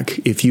iliac,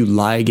 if you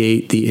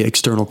ligate the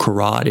external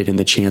carotid and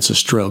the chance of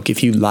stroke,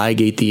 if you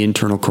ligate the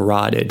internal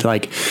carotid.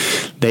 Like,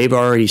 they've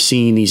already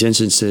seen these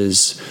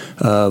instances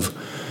of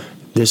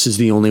this is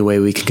the only way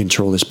we can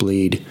control this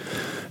bleed.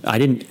 I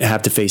didn't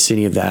have to face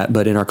any of that,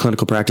 but in our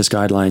clinical practice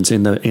guidelines,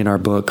 in our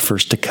book,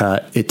 First to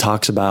Cut, it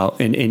talks about,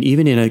 and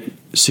even in a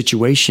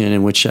situation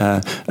in which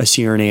a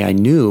CRNA I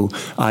knew,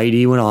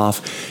 IED went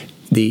off,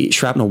 the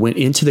shrapnel went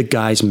into the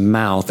guy's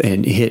mouth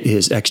and hit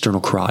his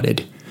external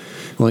carotid.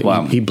 Well,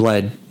 wow. he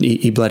bled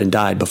and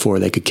died before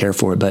they could care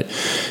for it. But,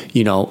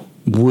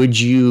 would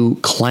you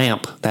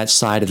clamp that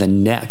side of the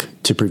neck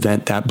to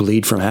prevent that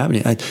bleed from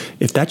happening?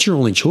 If that's your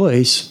only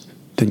choice,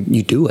 then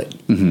you do it.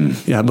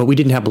 Mm-hmm. Yeah, but we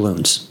didn't have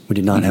balloons. We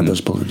did not have those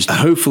balloons.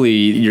 Hopefully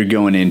you're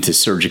going in to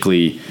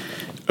surgically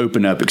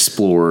open up,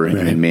 explore,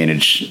 and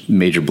manage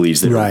major bleeds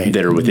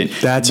that are within.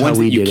 That's how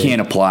we did it. You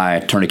can't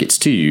apply tourniquets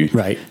to you.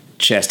 Right.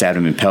 Chest,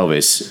 abdomen,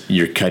 pelvis,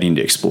 you're cutting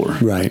to explore.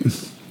 Right.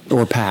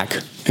 Or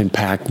pack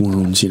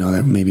wounds,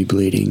 that may be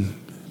bleeding.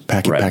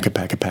 Pack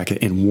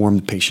it, and warm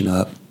the patient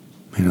up,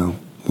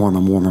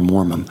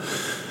 warm them.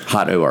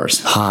 Hot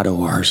ORs,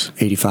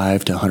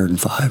 85 to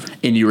 105.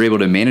 And you were able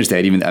to manage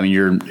that.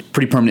 You're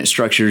pretty permanent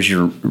structures.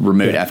 You're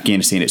remote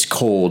Afghanistan. It's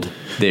cold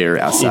there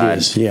outside. It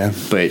is, yeah.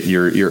 But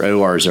your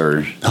ORs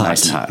are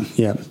nice and hot.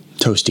 Yeah,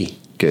 toasty.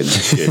 Good.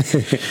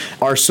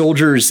 Are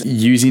soldiers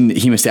using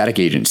hemostatic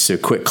agents? So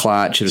quick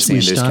clot, should have seen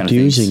those kind of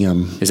things. We stopped using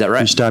them. Is that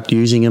right? We stopped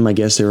using them. I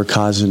guess they were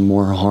causing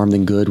more harm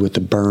than good with the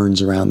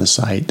burns around the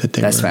site that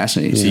they That's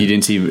fascinating. Yeah. So you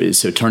didn't see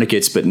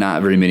tourniquets, but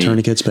not very many.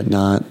 Tourniquets, but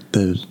not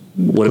the.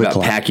 What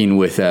about packing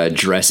with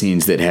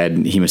dressings that had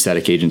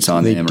hemostatic agents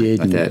on them? They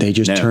didn't. Like they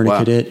just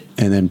tourniqueted it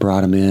and then brought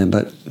them in.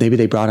 But maybe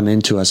they brought them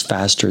into us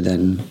faster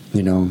than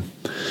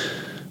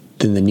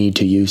the need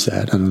to use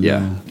that. I don't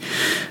know.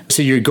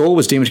 So your goal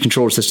was damage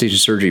control resuscitation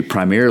surgery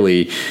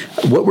primarily.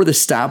 What were the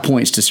stop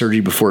points to surgery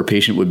before a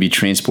patient would be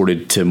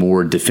transported to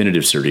more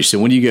definitive surgery? So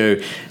when you go,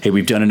 hey,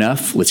 we've done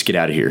enough, let's get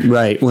out of here.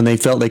 Right. When they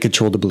felt they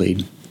controlled the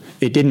bleed.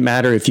 It didn't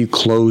matter if you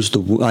closed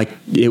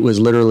it was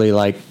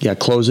literally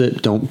close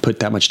it. Don't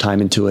put that much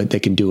time into it. They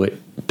can do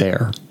it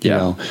there.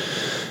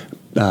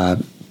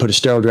 Put a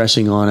sterile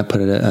dressing on it, put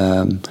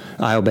an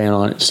Ioban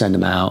on it, send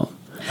them out.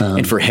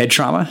 And for head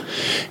trauma?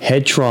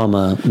 Head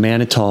trauma,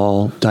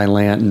 mannitol,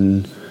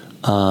 Dilantin,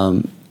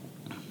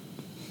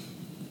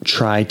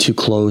 try to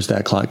close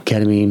that clot.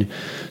 Ketamine,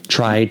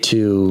 try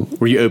to...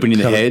 Were you opening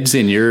the heads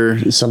in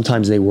your...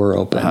 Sometimes they were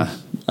open.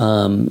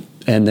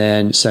 And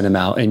then send them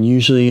out. And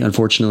usually,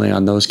 unfortunately,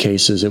 on those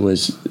cases, it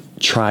was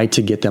try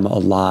to get them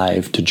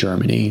alive to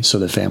Germany so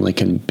the family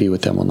can be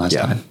with them one last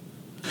time.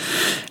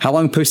 How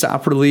long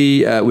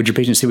post-operatively would your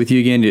patient stay with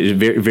you again?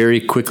 Very, very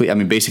quickly.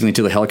 Basically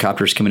until the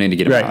helicopter's coming in to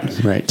get them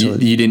out. Right.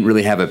 You didn't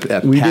really have a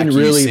we didn't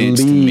really leave.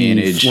 To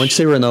manage. Once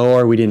they were in the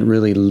OR, we didn't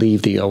really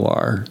leave the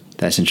OR.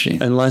 That's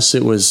interesting. Unless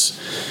it was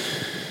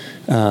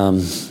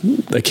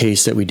a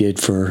case that we did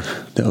for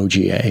the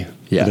OGA,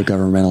 the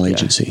governmental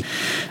agency.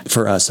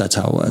 For us, that's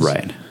how it was.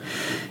 Right.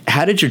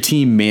 How did your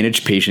team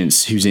manage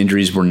patients whose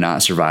injuries were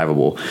not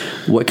survivable?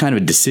 What kind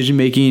of decision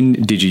making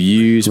did you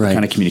use? What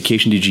kind of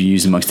communication did you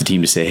use amongst the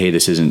team to say, hey,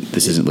 this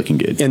isn't looking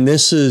good? And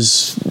this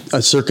is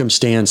a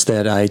circumstance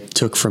that I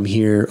took from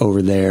here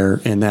over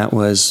there, and that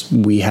was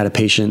we had a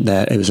patient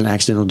that it was an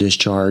accidental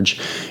discharge.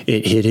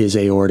 It hit his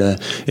aorta.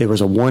 It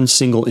was a one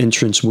single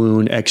entrance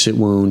wound, exit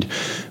wound,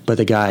 but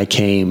the guy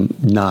came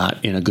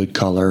not in a good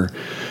color.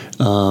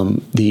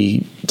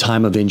 The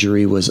time of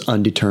injury was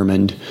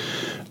undetermined.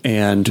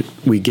 And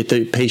we get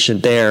the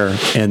patient there,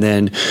 and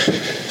then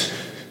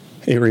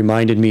it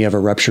reminded me of a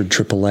ruptured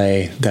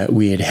AAA that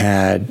we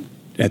had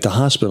at the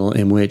hospital,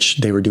 in which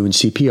they were doing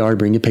CPR to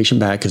bring the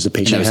patient back because the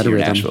patient had a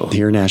rhythm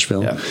here in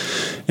Nashville. Yeah.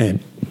 And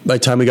by the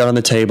time we got on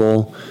the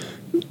table,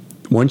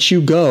 once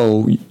you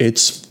go,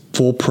 it's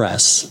full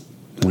press.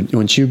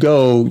 Once you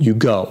go, you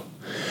go.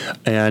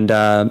 And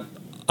I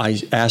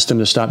asked him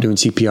to stop doing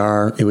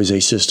CPR. It was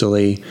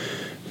asystole.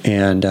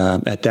 And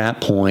at that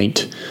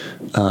point,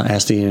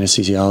 asked the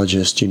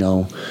anesthesiologist,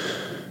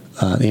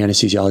 the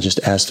anesthesiologist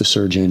asked the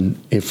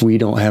surgeon, if we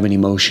don't have any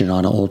motion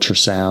on an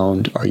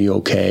ultrasound, are you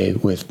okay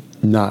with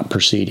not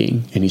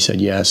proceeding? And he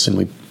said yes.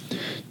 And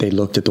they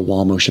looked at the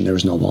wall motion. There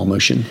was no wall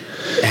motion.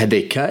 Had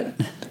they cut?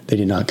 They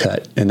did not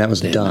cut. And that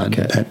was done.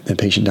 That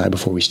patient died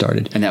before we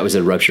started. And that was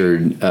a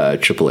ruptured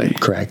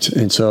AAA. Correct.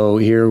 And so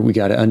here we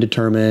got an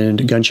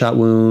undetermined gunshot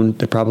wound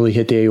that probably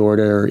hit the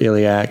aorta or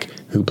iliac,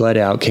 who bled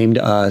out, came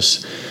to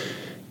us.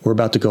 We're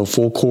about to go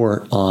full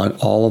court on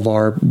all of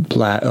our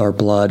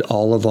blood,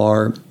 all of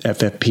our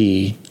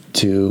FFP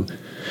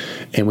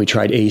and we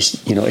tried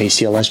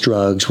ACLS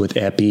drugs with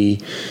epi,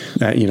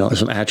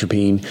 some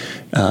atropine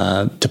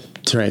to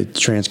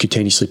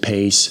transcutaneously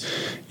pace,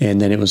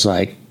 and then it was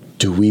like,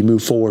 do we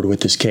move forward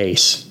with this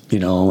case?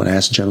 And I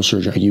asked the general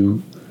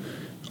surgeon,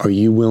 are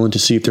you willing to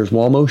see if there's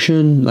wall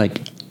motion?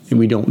 Like,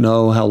 we don't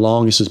know how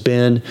long this has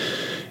been,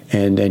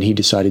 and then he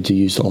decided to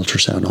use the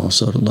ultrasound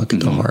also to look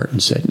at the heart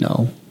and said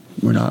no.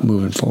 We're not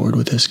moving forward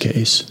with this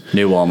case.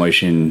 No wall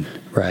motion.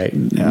 Right.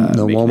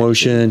 No wall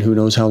motion. Who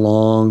knows how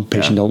long.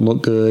 Patient don't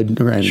look good.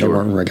 And they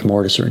weren't rigor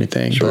mortis or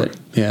anything. Sure. But,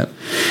 yeah.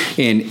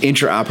 And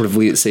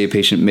intraoperatively, let's say a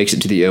patient makes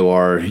it to the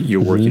OR.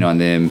 You're working on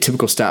them.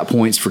 Typical stop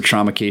points for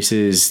trauma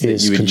cases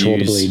that you would control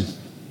use. The bleed.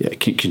 Yeah,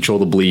 control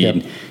the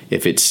bleed.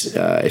 Yep.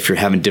 If you're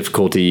having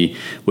difficulty,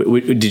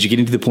 did you get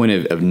into the point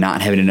of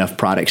not having enough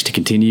products to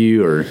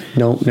continue? Or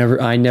no,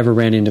 never. I never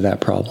ran into that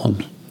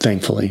problem,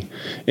 thankfully.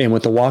 And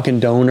with the walk-in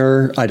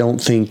donor, I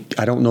don't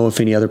know if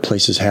any other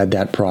places had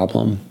that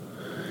problem.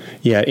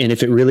 Yeah, and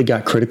if it really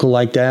got critical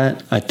like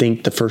that, I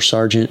think the first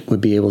sergeant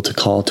would be able to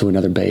call to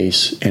another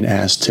base and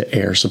ask to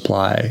air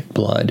supply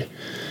blood,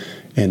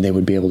 and they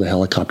would be able to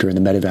helicopter, and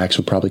the medevacs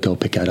would probably go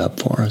pick that up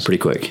for us. Pretty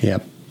quick.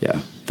 Yep. Yeah,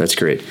 that's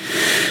great.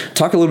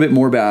 Talk a little bit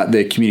more about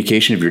the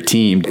communication of your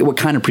team. What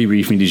kind of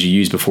pre-briefing did you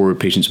use before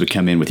patients would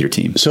come in with your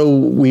team? So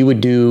we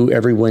would do,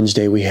 every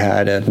Wednesday we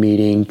had a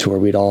meeting to where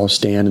we'd all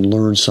stand and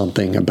learn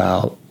something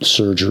about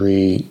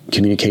surgery,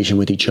 communication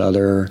with each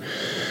other.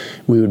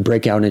 We would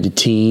break out into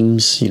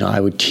teams. I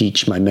would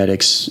teach my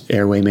medics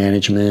airway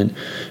management.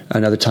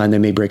 Another time they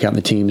may break out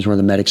into teams where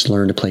the medics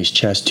learn to place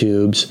chest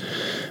tubes.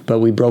 But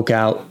we broke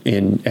out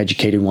and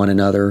educated one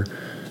another.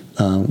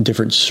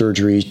 Different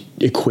surgery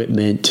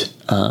equipment.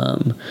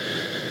 And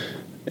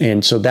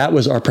so that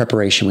was our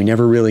preparation. We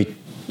never really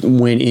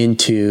went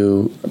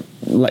into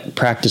like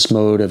practice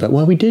mode of it.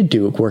 Well, we did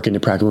do work into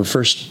practice. The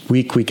first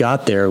week we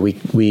got there,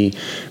 we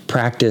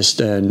practiced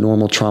a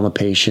normal trauma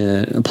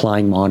patient,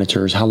 applying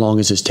monitors. How long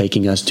is this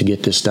taking us to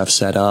get this stuff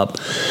set up?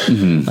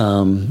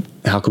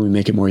 Mm-hmm. How can we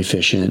make it more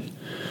efficient?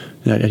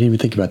 I didn't even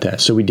think about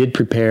that. So we did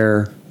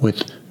prepare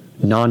with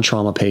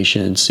non-trauma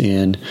patients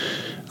in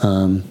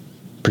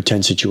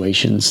pretend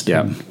situations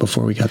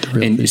before we got the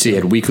real. And so you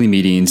had weekly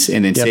meetings,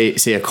 and then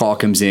say a call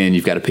comes in,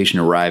 you've got a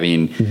patient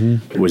arriving.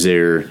 Mm-hmm. Was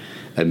there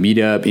a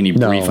meetup, any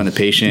brief on the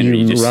patient?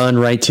 You just run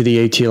right to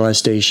the ATLS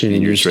station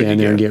and you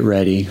stand there and get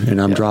ready. And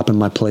I'm dropping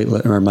my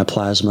platelet or my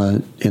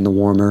plasma in the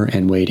warmer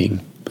and waiting.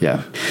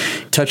 Yeah.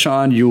 Touch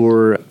on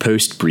your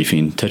post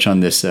briefing. Touch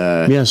on this.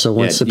 So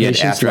once the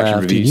patient's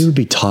left, you would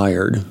be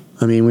tired.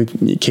 I mean,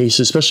 cases,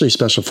 especially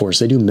Special Force,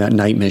 they do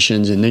night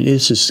missions, and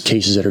it's just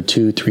cases that are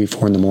 2, 3,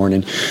 4 in the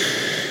morning.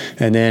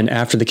 And then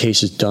after the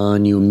case is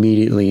done, you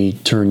immediately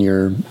turn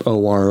your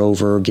OR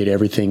over, get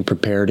everything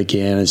prepared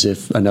again as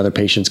if another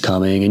patient's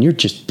coming, and you're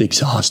just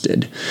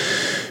exhausted.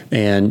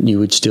 And you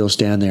would still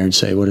stand there and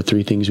say, what are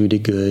 3 things we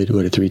did good?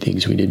 What are 3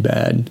 things we did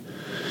bad?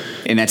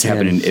 And that's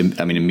happening,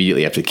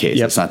 immediately after the case.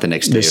 Yep. It's not the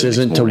next day. This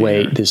isn't to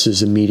wait. This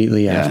is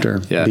immediately after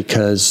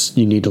because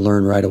you need to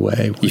learn right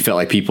away. You felt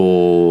like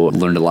people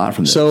learned a lot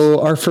from this.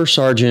 So our first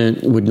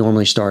sergeant would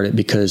normally start it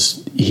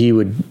because he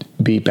would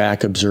be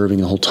back observing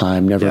the whole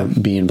time, never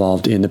be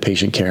involved in the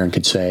patient care, and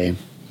could say,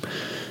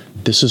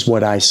 this is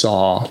what I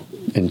saw,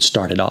 and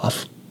start it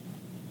off.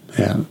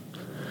 Yeah.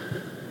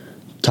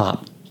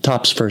 Top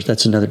Top's first.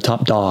 That's another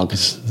top dog.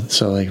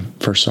 So like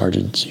first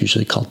sergeant's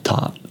usually called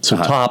Top. So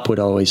Top would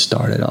always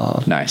start it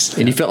off. Nice.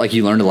 And you felt like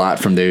you learned a lot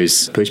from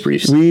those post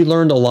briefs. We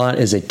learned a lot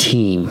as a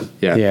team.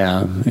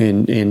 Yeah.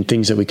 And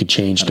things that we could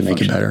change to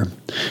make it better.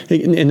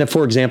 And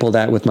for example,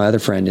 that with my other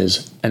friend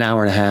is an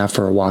hour and a half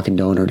for a walk-in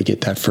donor to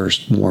get that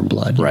first warm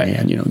blood.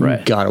 Man, you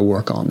got to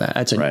work on that.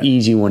 That's an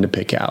easy one to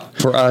pick out.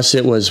 For us,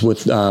 it was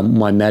with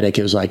my medic.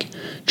 It was like,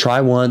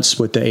 try once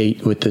with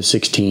the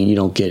 16. You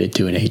don't get it,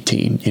 do an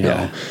 18. You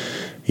know.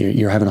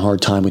 You're having a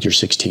hard time with your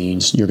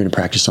 16s. You're going to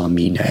practice on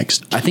me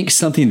next. I think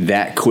something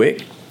that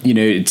quick,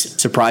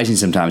 it's surprising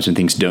sometimes when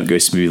things don't go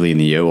smoothly in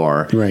the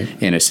OR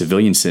in a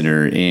civilian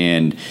center,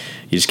 and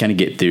you just kind of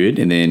get through it.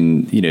 And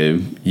then,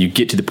 you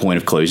get to the point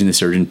of closing, the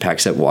surgeon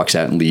packs up, walks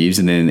out and leaves.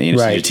 And then the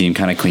anesthesia team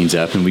kind of cleans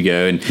up and we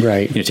go and,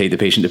 take the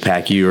patient to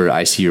PACU or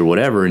ICU or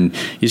whatever. And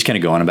you just kind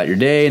of go on about your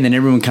day. And then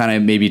everyone kind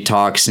of maybe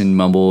talks and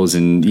mumbles.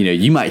 And,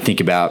 you might think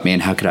about, man,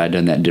 how could I have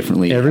done that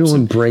differently?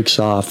 Everyone breaks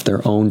off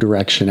their own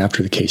direction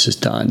after the case is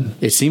done.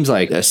 It seems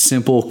like a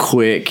simple,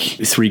 quick,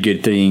 3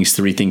 good things,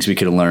 3 things we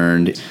could have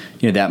learned.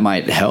 That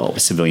might help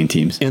civilian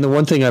teams. And the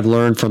one thing I've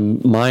learned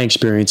from my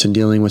experience in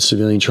dealing with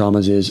civilian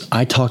traumas is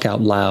I talk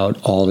out loud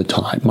all the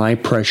time. My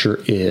pressure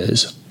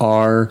is,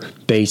 our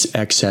base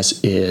excess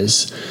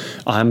is.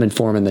 I'm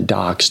informing the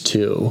docs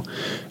too.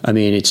 I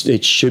mean,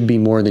 it should be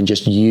more than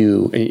just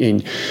you.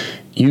 And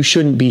you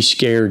shouldn't be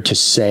scared to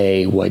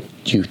say what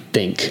you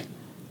think,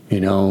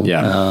 and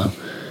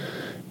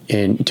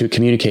to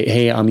communicate,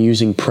 hey, I'm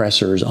using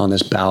pressors on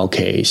this bowel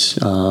case.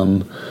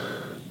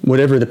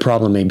 Whatever the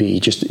problem may be,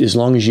 just as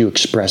long as you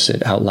express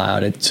it out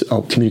loud,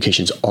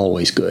 communication's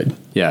always good.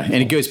 Yeah, and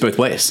it goes both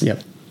ways.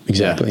 Yep,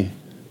 exactly.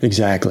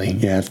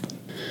 Yeah, if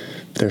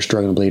they're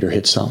struggling to bleed or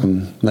hit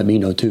something, let me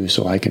know too,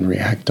 so I can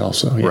react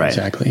also. Yeah,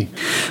 exactly.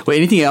 Well,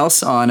 anything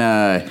else on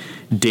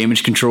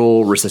damage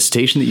control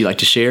resuscitation that you'd like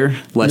to share?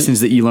 Lessons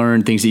that you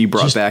learned, things that you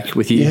brought back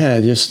with you? Yeah,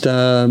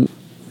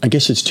 I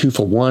guess it's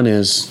twofold. One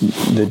is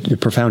the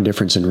profound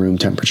difference in room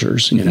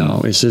temperatures.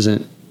 This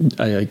isn't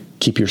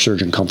keep your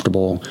surgeon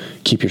comfortable,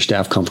 keep your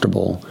staff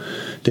comfortable.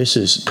 This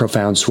is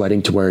profound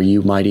sweating to where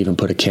you might even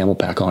put a camel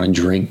pack on and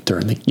drink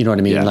during the, you know what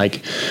I mean? Yeah.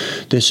 Like,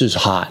 this is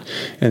hot.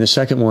 And the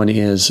second one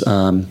is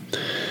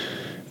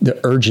the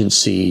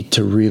urgency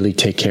to really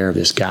take care of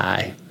this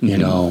guy.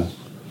 How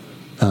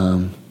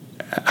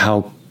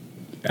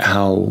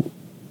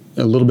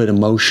a little bit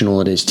emotional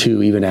it is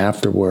too, even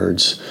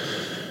afterwards.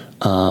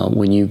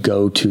 When you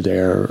go to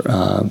their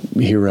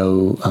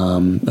hero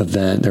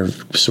event, their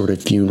sort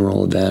of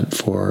funeral event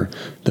for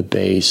the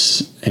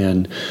base,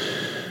 and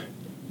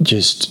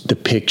just the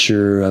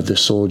picture of the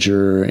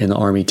soldier in the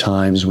Army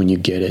Times when you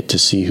get it to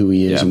see who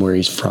he is and where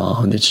he's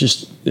from. It's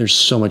just, there's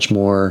so much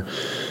more.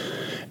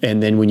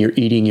 And then when you're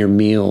eating your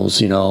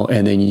meals,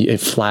 and then it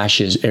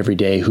flashes every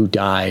day who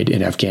died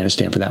in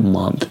Afghanistan for that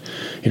month.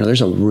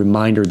 There's a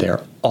reminder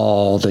there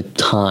all the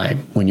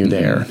time when you're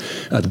there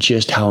of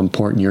just how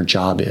important your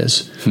job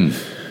is.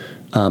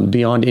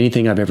 Beyond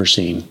anything I've ever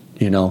seen.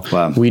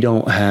 Wow. We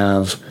don't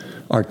have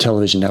our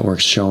television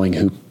networks showing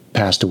who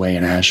passed away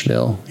in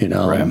Asheville.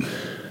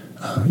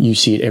 You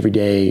see it every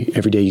day.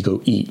 Every day you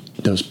go eat,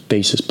 those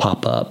faces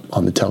pop up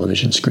on the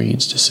television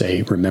screens to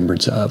say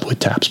remembrance of, with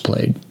taps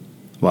played.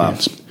 Wow.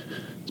 It's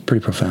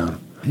pretty profound.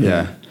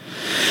 Yeah.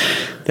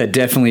 That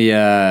definitely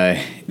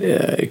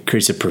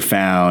creates a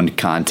profound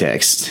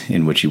context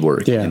in which you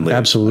work. Yeah, and live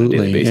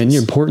absolutely. And the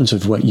importance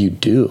of what you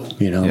do,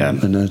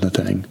 another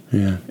thing.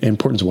 Yeah. The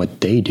importance of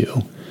what they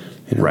do.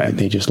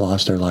 They just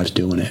lost their lives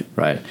doing it.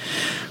 Right.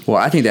 Well,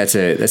 I think that's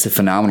a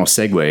phenomenal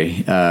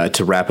segue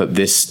to wrap up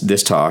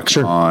this talk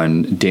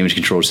on damage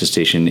control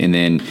resuscitation. And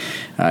then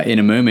in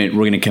a moment,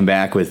 we're going to come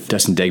back with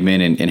Dustin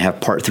Degman and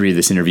have part 3 of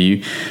this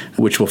interview,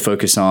 which will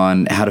focus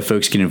on how do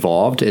folks get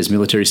involved as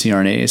military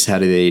CRNAs? How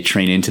do they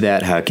train into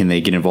that? How can they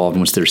get involved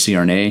once they're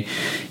CRNA?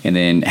 And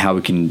then how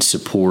we can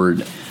support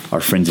our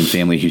friends and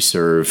family who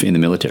serve in the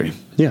military.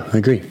 Yeah, I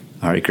agree.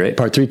 All right, great.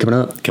 Part 3 coming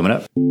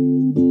up.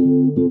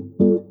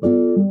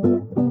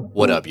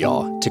 What up,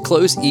 y'all? To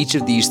close each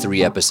of these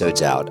 3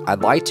 episodes out,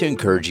 I'd like to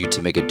encourage you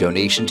to make a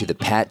donation to the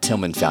Pat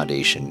Tillman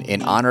Foundation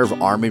in honor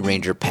of Army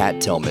Ranger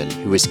Pat Tillman,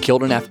 who was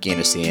killed in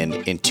Afghanistan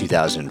in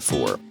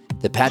 2004.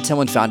 The Pat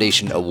Tillman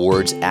Foundation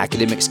awards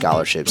academic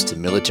scholarships to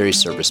military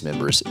service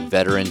members,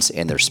 veterans,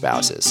 and their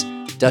spouses.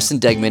 Dustin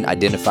Degman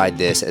identified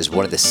this as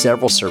one of the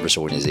several service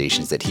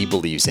organizations that he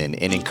believes in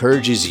and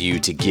encourages you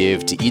to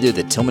give to either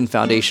the Tillman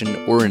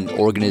Foundation or an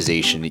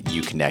organization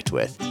you connect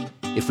with.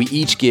 If we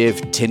each give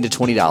 $10 to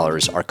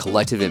 $20, our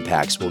collective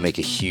impacts will make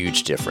a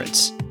huge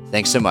difference.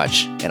 Thanks so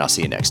much, and I'll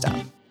see you next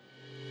time.